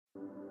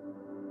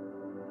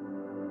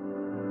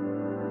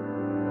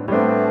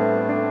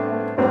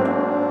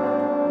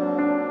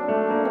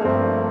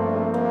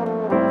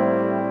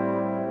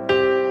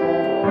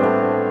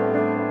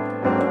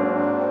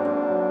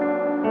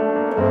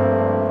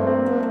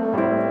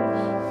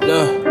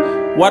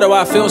Why do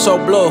I feel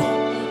so blue?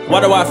 Why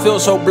do I feel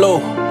so blue?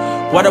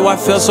 Why do I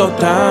feel so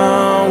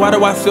down? Why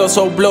do I feel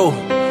so blue?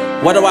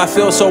 Why do I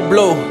feel so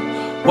blue?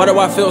 Why do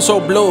I feel so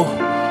blue?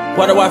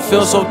 Why do I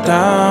feel so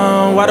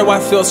down? Why do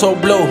I feel so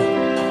blue?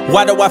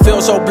 Why do I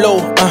feel so blue?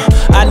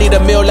 I need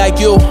a meal like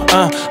you.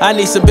 I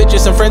need some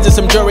bitches, some friends, and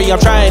some jewelry. I'm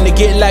trying to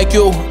get like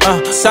you.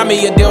 Sign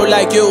me a deal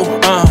like you.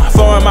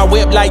 Foreign my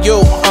whip like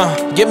you.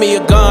 Give me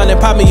a gun and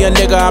pop me a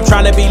nigga. I'm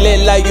trying to be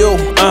lit like you.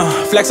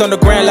 Flex on the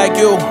ground like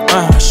you.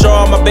 Show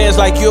all my bands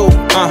like you.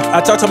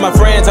 I talk to my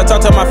friends, I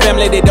talk to my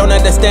family. They don't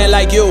understand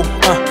like you.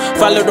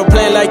 Follow the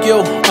plan like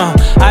you.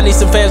 I need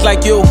some fans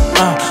like you.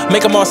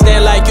 Make them all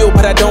stand like you.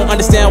 But I don't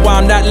understand why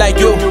I'm not like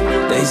you.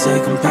 They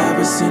say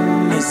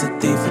comparison is a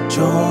thief of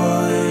joy,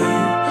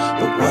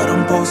 but what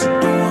I'm supposed to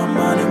do, I'm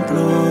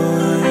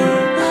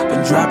unemployed.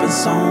 Been dropping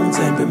songs,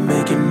 ain't been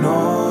making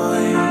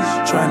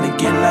noise, trying to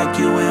get like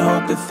you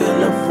and hope it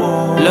fill a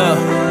void.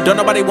 Look, don't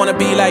nobody wanna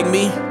be like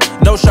me.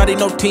 No shawty,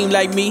 no team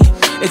like me.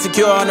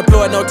 Insecure,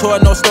 unemployed, no tour,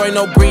 no story,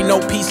 no breed, no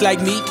peace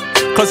like me.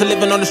 Close to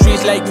living on the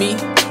streets like me.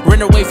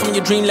 Run away from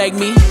your dream like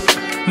me.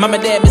 Mama,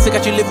 dad, miss, I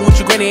got you living with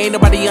your granny. Ain't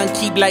nobody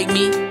unkeep like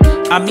me.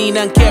 I mean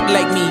unkept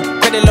like me.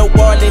 Credit low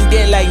ball and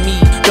dead like me.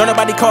 Don't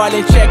nobody call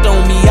and check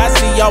on me. I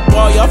see y'all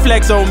ball, y'all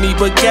flex on me,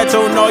 but cats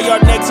on all y'all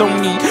necks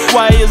on me.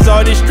 Why is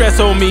all this stress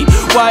on me?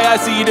 Why I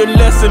see the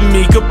less of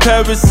me?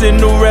 Comparison,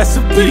 no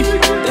recipe.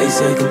 They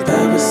say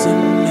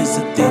comparison is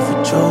a thief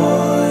of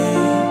joy,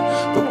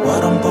 but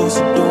what I'm supposed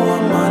to do,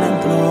 I'm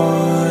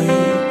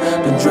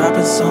unemployed. Been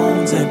dropping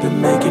songs, ain't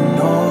been making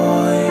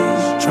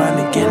noise, trying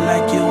to get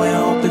like you and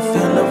hope it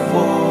fill a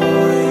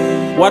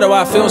void. Why do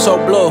I feel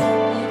so blue?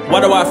 Why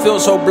do I feel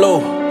so blue?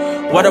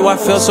 Why do I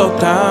feel so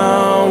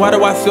down? Why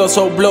do I feel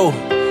so blue?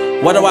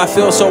 Why do I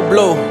feel so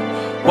blue?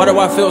 Why do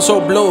I feel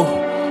so blue?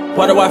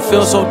 Why do I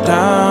feel so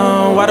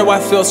down? Why do I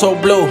feel so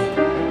blue?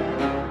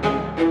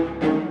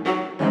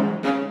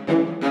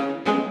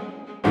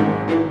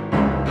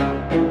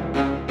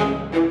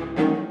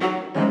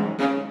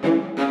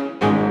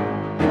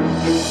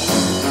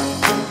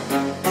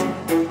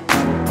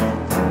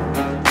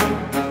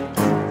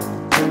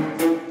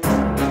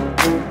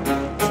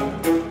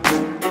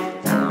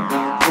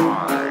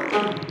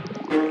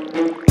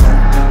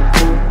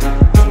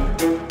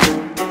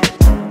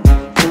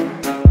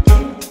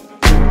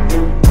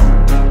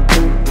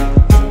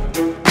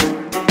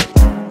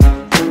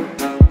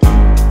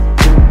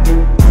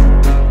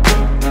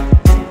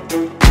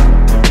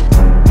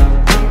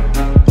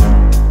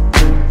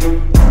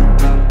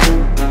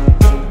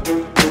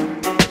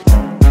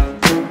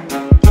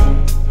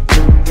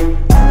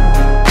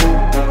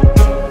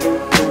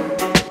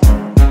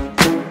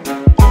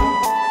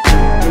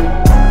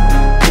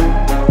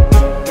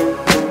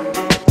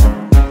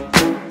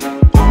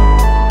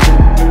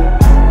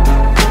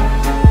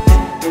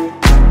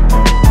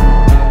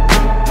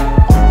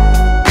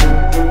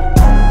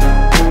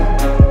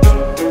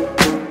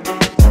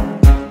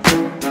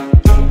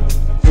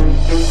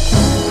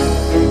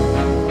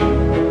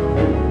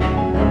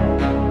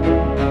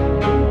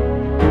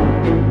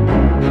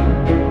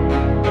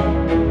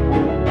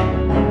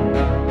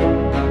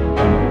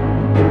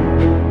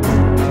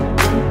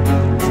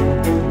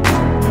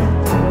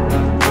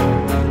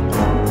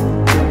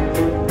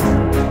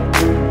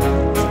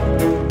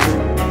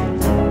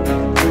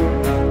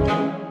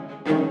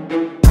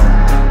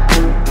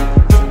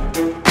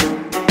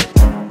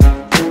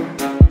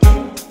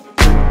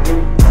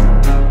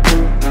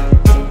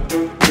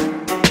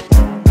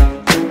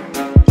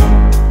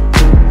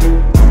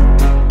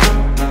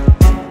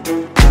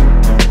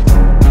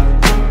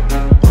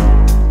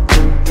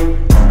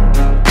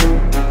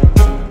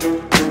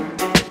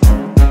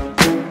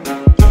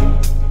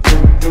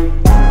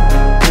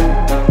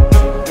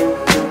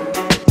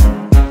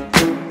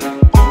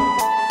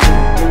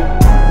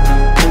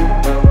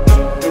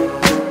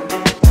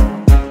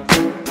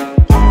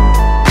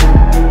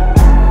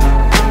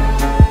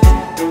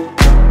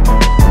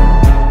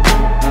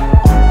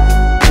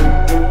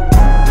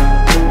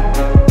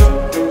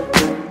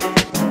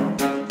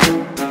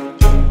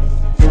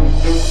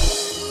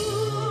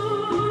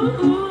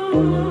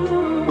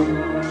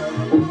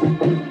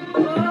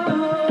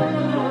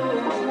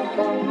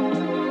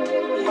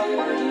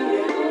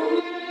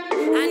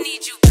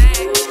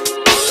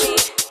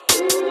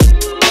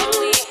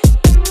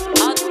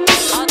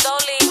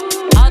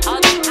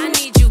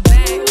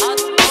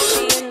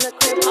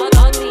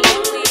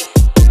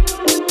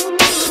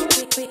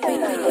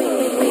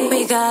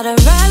 Gotta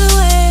ride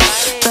away,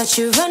 but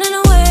you're running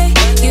away.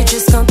 You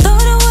just gon' throw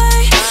it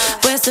away.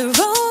 Where's the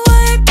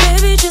roadway?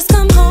 Baby, just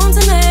come home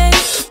tonight.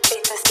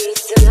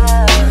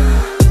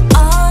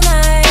 All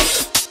night,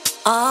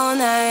 all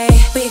night.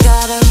 We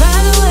gotta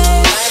ride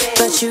away,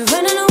 but you're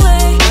running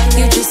away.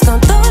 You just gon'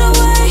 throw it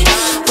away.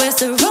 Where's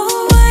the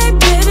roadway?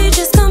 Baby,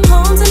 just come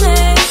home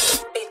tonight.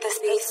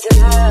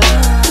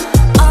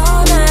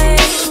 All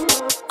night,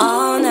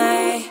 all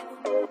night.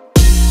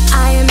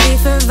 I am B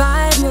for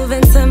vibe,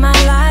 moving to my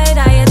life.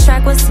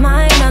 Attract what's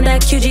mine on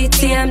that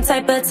QGTM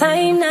type of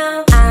time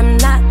now. I'm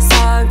not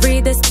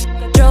sorry, this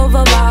drove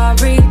a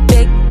Rari,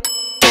 big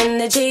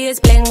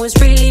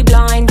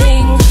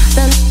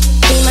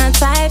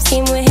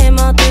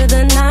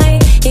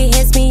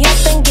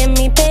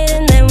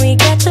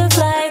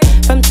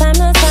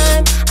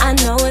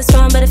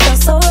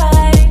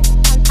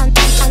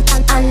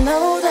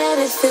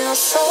smells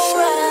so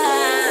right.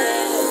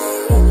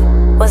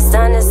 What's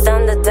done is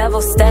done, the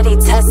devil steady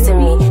testing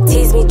me.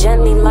 Tease me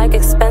gently like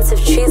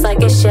expensive trees,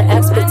 like it's your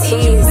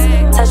expertise.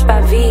 Touched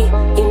by V,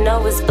 you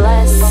know it's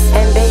blessed.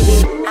 And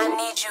baby, I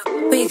need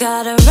you. We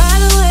gotta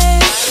ride away,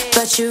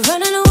 but you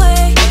running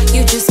away.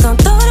 You just gon'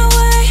 throw it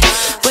away.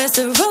 Where's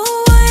the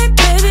roadway?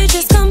 Baby,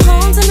 just come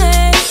home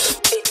tonight.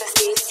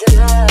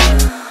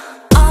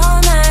 All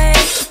night,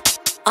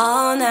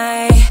 all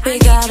night. We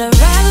gotta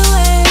ride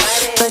away,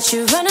 but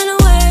you running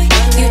away.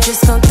 You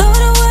just gon' throw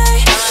it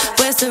away.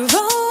 Where's the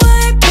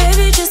roadway?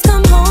 Baby, just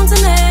come home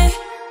tonight.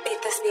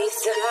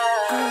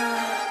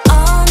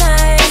 All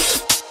night,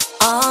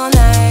 all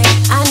night.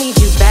 I need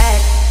you back.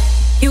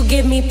 You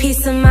give me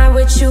peace of mind,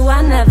 with you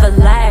I never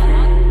lack.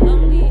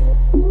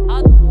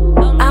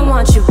 I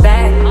want you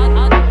back.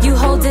 You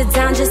hold it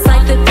down just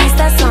like the piece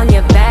that's on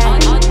your back.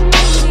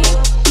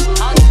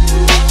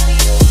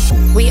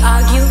 We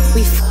argue,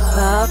 we fuck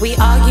up, we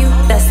argue,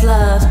 that's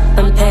love.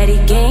 Them petty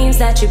games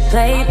that you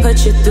play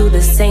put you through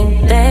the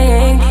same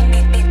thing.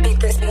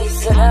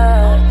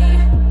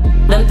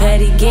 Them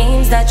petty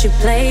games that you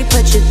play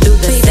put you through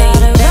the same thing. We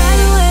gotta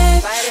ride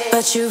away,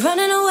 but you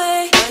running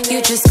away.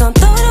 You just gon'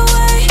 throw it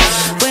away.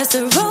 Where's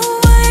the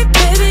roadway?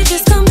 Baby,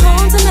 just come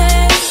home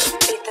tonight.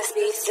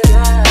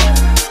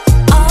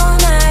 All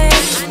night,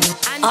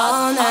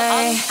 all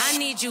night. I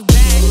need you back.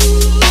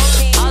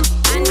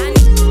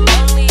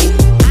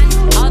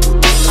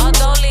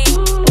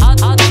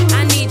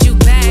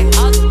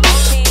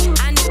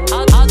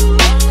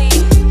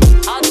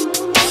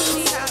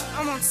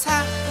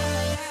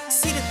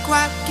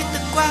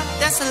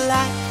 That's a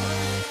lot.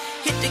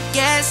 Hit the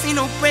gas, need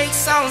no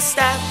brakes, I don't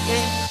stop.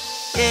 Yeah,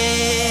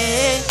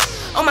 yeah.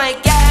 Oh my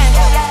God.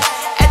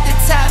 At the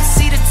top,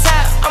 see the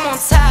top, I'm on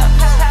top.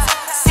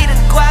 See the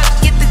guap,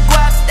 get the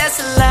guap, that's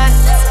a lot.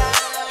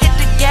 Hit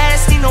the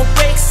gas, need no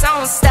brakes, I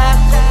don't stop.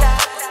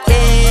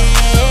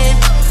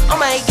 Yeah. Oh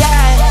my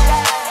God.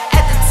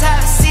 At the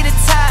top, see the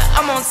top,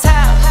 I'm on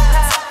top.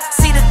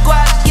 See the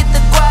guap, get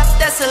the guap,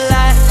 that's a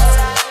lot.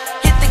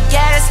 Hit the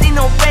gas, need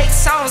no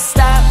brakes, I don't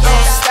stop.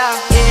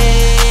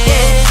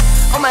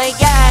 Oh my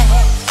God,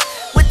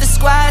 with the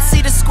squad,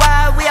 see the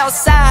squad, we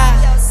outside.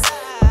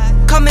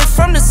 Coming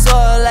from the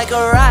soil like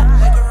a rock.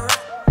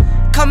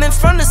 Coming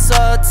from the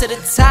soil to the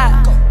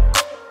top.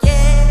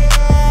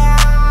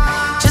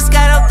 Just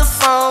got off the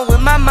phone with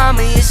my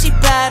mama, yeah, she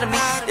proud of me.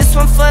 This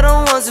one for the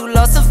ones who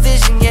lost a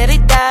vision, yeah, they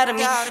died of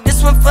me.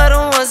 This one for the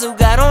ones who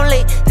got on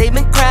late, they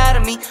been proud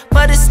of me.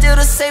 But it's still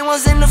the same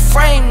ones in the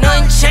frame,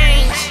 nothing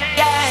changed,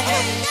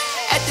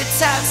 yeah. At the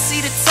top,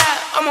 see the top,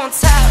 I'm on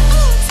top.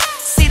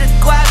 See the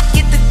guap,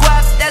 get the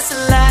guap, that's a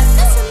lot.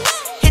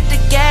 Hit the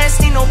gas,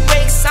 need no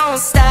brakes, I don't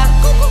stop.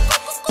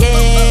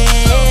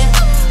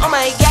 Yeah, oh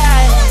my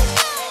God.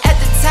 At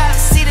the top,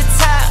 see the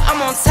top,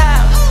 I'm on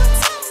top.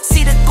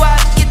 See the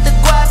guap, get the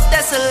guap,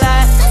 that's a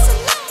lot.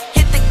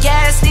 Hit the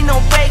gas, need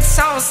no brakes,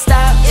 I don't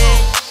stop.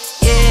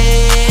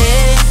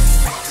 Yeah.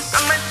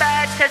 I'm a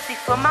bad Tessie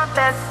for my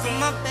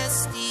bestie.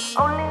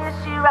 Only if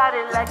she ride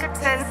it like a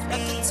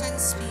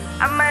 10-speed.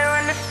 I might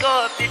run the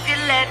score up if you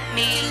let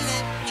me.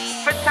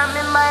 First time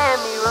in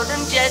Miami, rode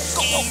them jet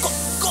skis.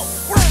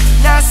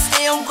 Now I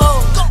stay on go,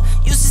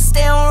 used to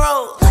stay on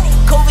road.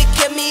 COVID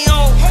kept me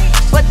on,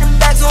 but them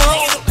bags on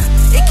hold.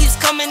 It keeps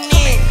coming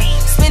in,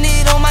 spend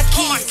it on my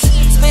keys,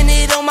 spend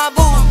it on my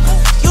boo.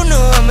 You know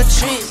I'm a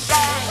trend.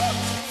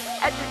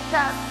 At the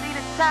top, see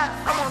the top,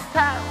 I'm on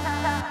top.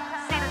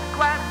 See the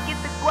guap, get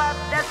the guap,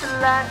 that's a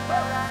lot.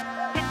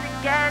 Hit the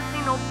gas,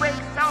 need no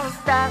brakes, I don't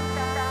stop.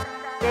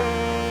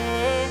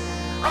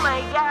 Yeah, oh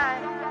my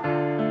God.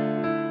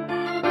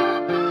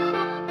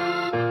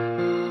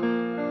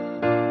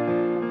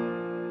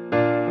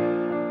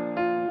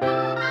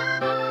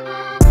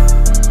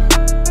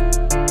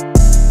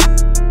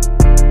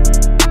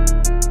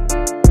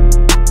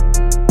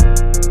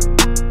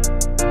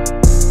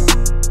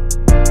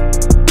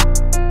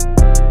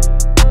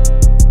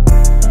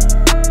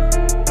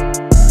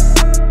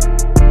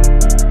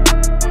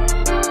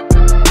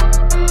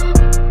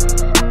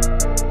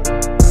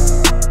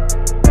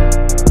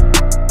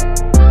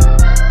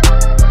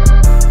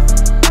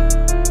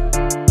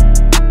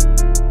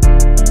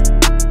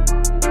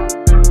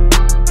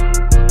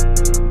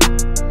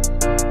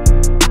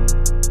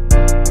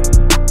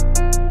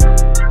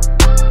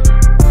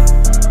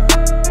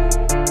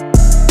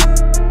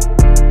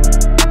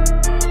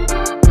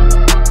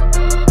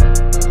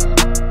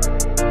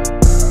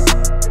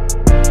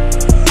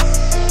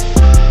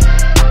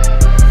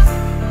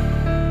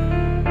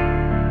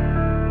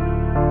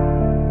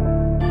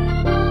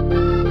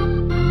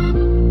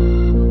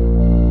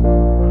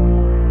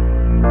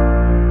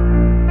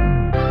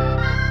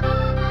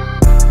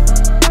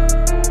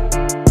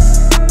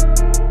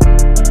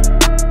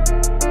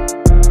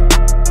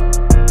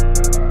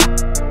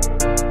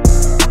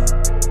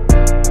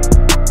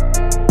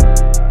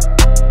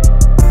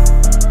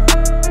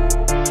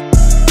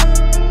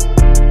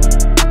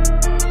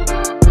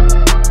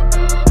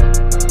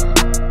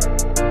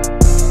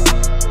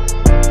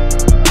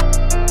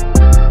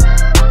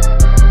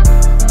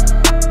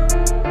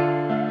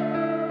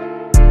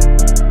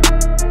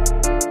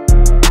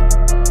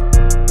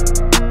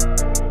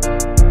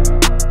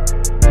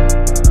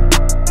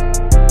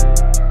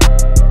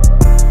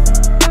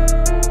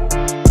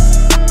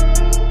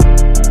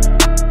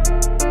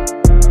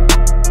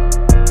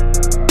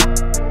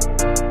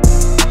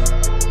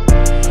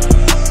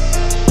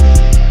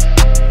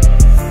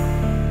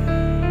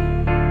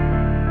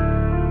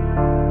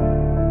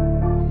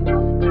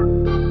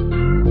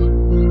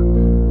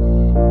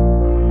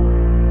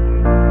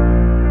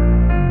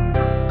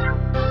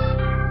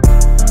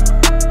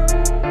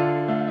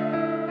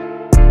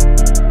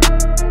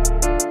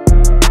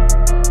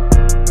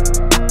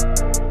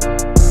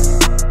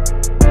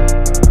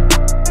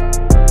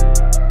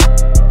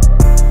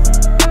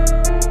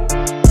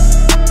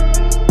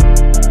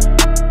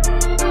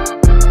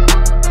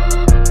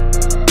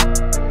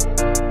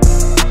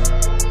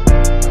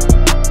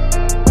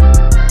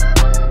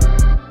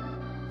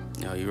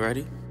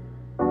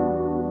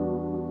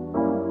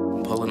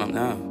 Calm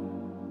down.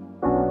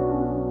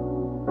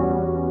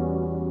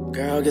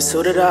 Girl, get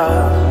suited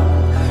up.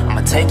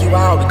 I'ma take you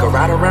out, we can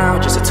ride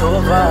around, just the two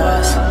of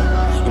us.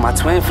 You my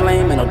twin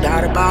flame, ain't no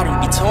doubt about it,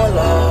 we be two in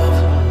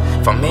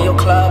love. From me, your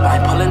club, I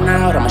ain't pulling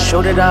out, I'ma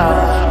shoot it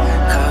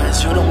up.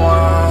 Cause you the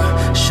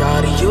one,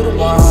 shawty, you the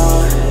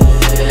one.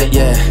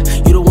 Yeah,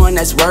 you the one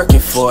that's working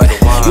for it.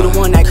 You the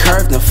one that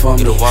curved them for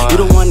me. You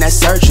the one that's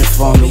searching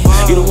for me.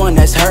 You the one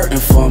that's hurting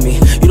for me.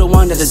 You the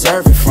one that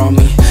deserve it from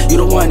me. You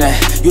the one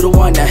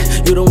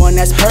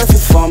that's perfect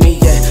for me.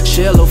 Yeah,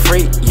 she a little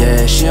freak.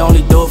 Yeah, she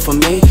only do it for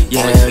me.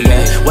 Yeah,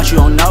 yeah. What you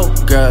don't know,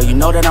 girl, you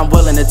know that I'm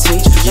willing to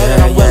teach.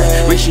 Yeah,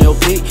 yeah. Reaching your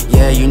peak.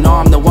 Yeah, you know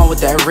I'm the one with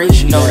that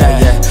reach. You know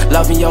that, yeah.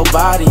 Loving your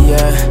body,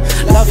 yeah.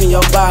 Loving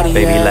your body,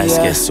 baby, yeah. let's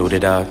get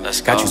suited up.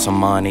 Got you some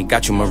money,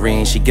 got you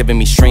marine. She giving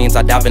me streams,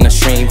 I dive in the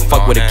stream.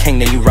 Fuck with a king,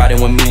 then you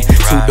riding with me.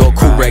 Two-door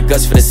coupe, red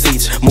guts for the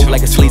seats. Move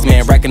like a sleaze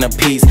man, racking up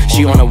peas.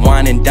 She on a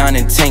wine and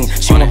dining ting.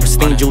 She on a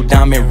pristine jewel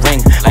diamond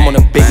ring. I'm on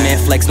a big man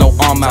flex, no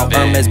arm out.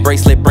 Hermes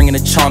bracelet, bringing the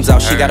charms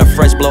out. She got a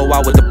fresh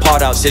blowout with the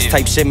part out. This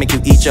type shit make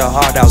you eat your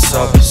heart out.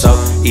 So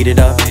eat it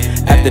up.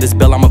 After this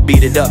bill, I'ma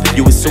beat it up.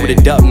 You was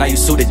suited up, now you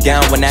suited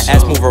down. When that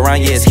ass move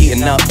around, yeah, it's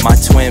heating up. My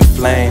twin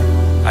flame.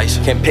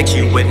 Can't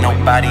picture you with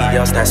nobody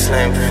else, that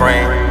slim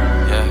frame.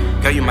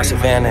 Girl, you my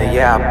Savannah,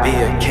 yeah, I'll be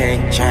a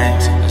King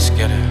James. Let's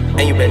get it.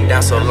 And you been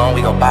down so long,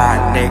 we gon'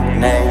 buy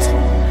nicknames.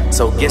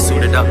 So get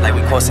suited up like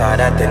we courtside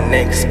at the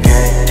Knicks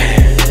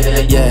game.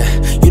 Yeah,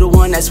 you the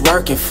one that's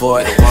working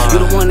for it. You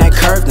the one that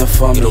curved them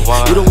for me.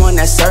 You the one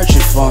that's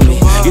searching for me.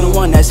 You the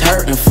one that's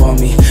hurting for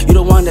me. You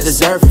the one that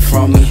deserve it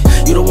from me.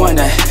 You the one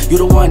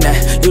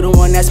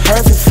that's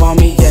perfect for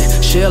me.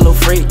 Yeah, she a little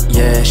freak.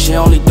 Yeah, she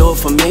only do it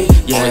for me.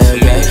 Yeah,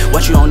 yeah.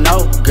 What you don't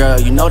know, girl,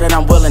 you know that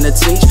I'm willing to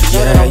teach.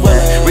 Yeah,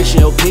 yeah. Reaching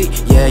your peak.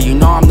 Yeah, you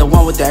know I'm the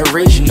one with that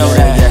reach. You know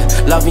that,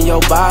 yeah. Loving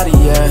your body,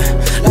 yeah.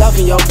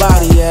 Loving your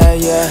body, yeah,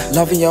 yeah.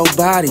 Loving your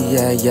body,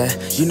 yeah, yeah.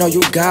 You know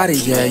you got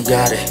it, yeah,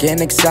 yeah.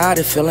 Getting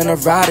excited, feeling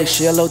erotic.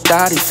 She a little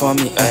thotty for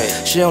me.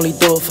 She only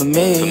do it for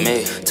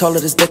me. Told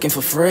her this dickin'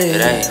 for free.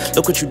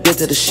 Look what you did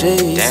to the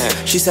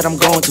sheets. She said I'm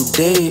going too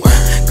deep.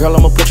 Girl,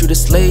 I'ma put you to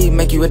sleep,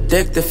 make you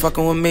addicted,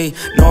 fucking with me.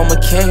 Know I'm a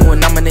king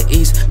when I'm in the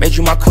east. Made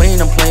you my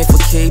queen, I'm playing for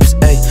keeps.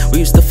 We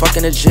used to fuck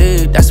in the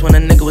G, that's when a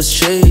nigga was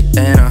cheap.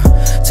 And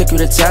took you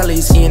to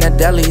Telly's, eating at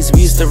delis.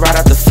 We used to ride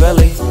out to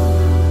Philly.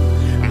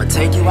 I'ma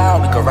take you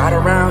out, we could ride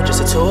around,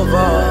 just the two of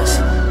us.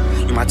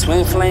 You my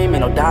twin flame,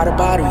 ain't no doubt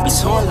about it, we be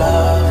so in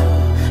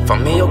love.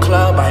 From me, your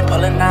club, I ain't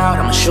pulling out,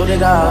 I'ma shoot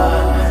it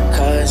up.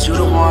 Cause you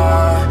the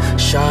one,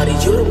 shawty,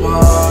 you the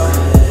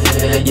one.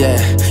 Yeah,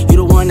 you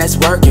the one that's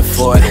working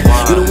for it.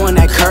 You the one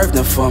that curved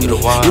them for me.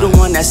 You the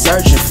one that's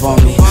searching for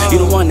me. You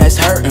the one that's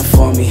hurting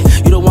for me.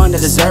 You the one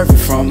that deserve it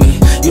from me.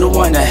 You the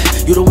one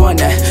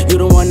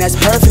that's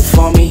perfect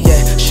for me.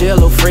 Yeah, she a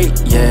little freak.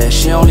 Yeah,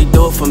 she only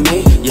do it for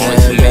me. Yeah,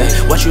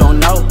 yeah. What you don't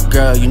know,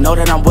 girl, you know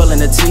that I'm willing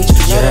to teach.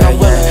 Yeah,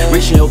 yeah.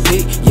 Reaching your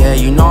peak. Yeah,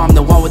 you know I'm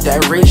the one with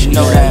that reach. You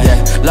know that,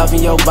 yeah.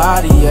 Loving your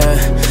body,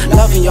 yeah.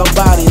 Loving your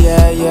body,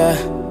 yeah,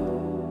 yeah.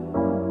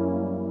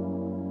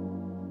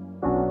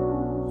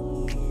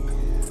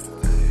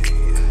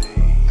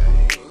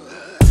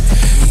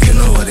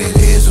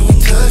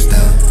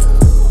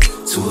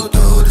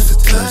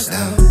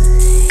 Touchdown.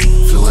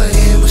 Flew her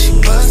in, but she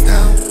bust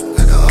down.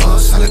 Got the all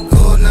solid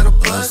gold, not a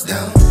bust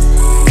down.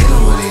 You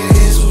know what it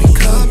is when we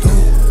come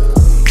through.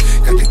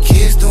 Got the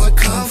kids doing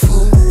kung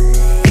fu.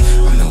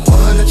 I'm the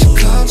one that you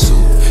come to,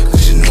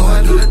 cause you know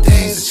I do the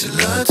things that you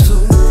love to.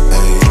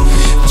 Hey,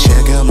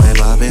 check out my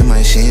bob and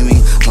my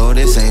shimmy. Oh,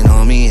 this ain't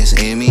on me, it's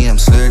in me. I'm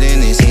slurring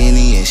this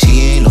Henny, and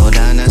she ain't no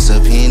dime, that's a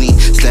penny.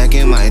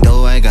 Stacking my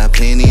dough, I got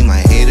plenty. My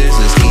haters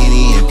are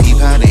skinny, and peep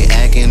how they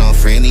acting all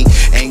friendly.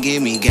 Ain't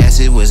give me gas,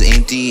 it was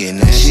empty, and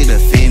that shit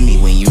offend me.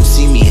 When you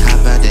see me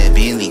hop out that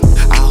Bentley,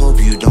 I hope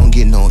you don't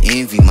get no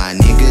envy. My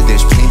nigga,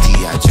 there's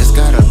plenty. I just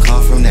got a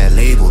call from that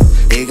label.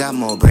 They got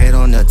more bread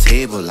on the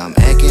table. I'm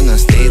acting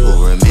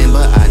unstable. Remember,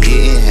 I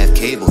didn't have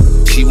cable.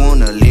 She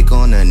wanna lick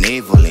on the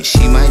navel, and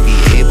she might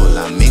be able.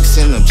 I'm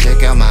mixing them,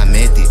 check out my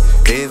method.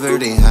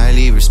 Favored and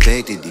highly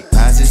respected.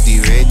 Deposits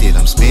directed.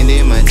 I'm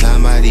spending my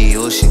time by the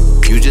ocean.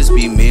 You just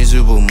be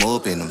miserable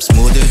moping. I'm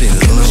smoother than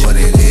lotion. You know what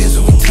it is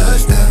when we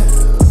touch down.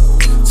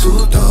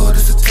 Two-door,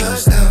 that's a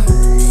touchdown.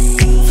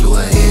 Flew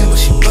her in, but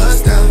she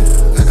bust down.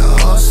 Got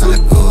the all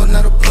solid gold,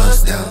 not a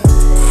bust down.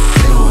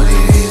 You know what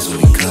it is when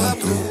we come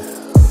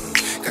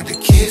through. Got the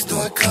kids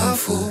doing kung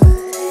fu.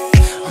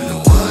 I'm the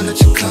one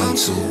that you come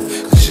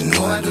to, cause you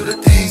know I do the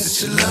things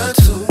that you love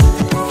to.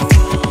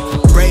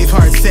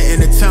 Braveheart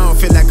setting the tone,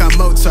 feel like I'm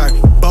Mozart.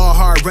 Ball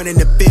hard, running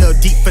the field,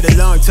 deep for the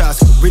long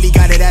toss. Really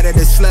got it out of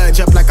the sludge,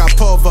 up like I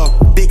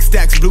Polvo. Big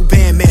stacks, blue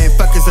band man,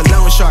 fuck is a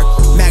loan shark.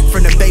 Mac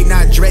from the Bay,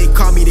 not Drake,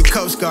 call me the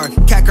Coast Guard.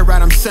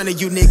 Kakarot, I'm son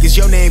of you niggas,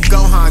 your name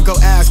Gohan. Go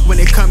ask when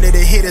it come to the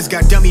hitters,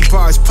 got dummy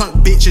bars.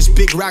 Punk bitches,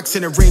 big rocks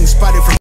in the ring, spotted from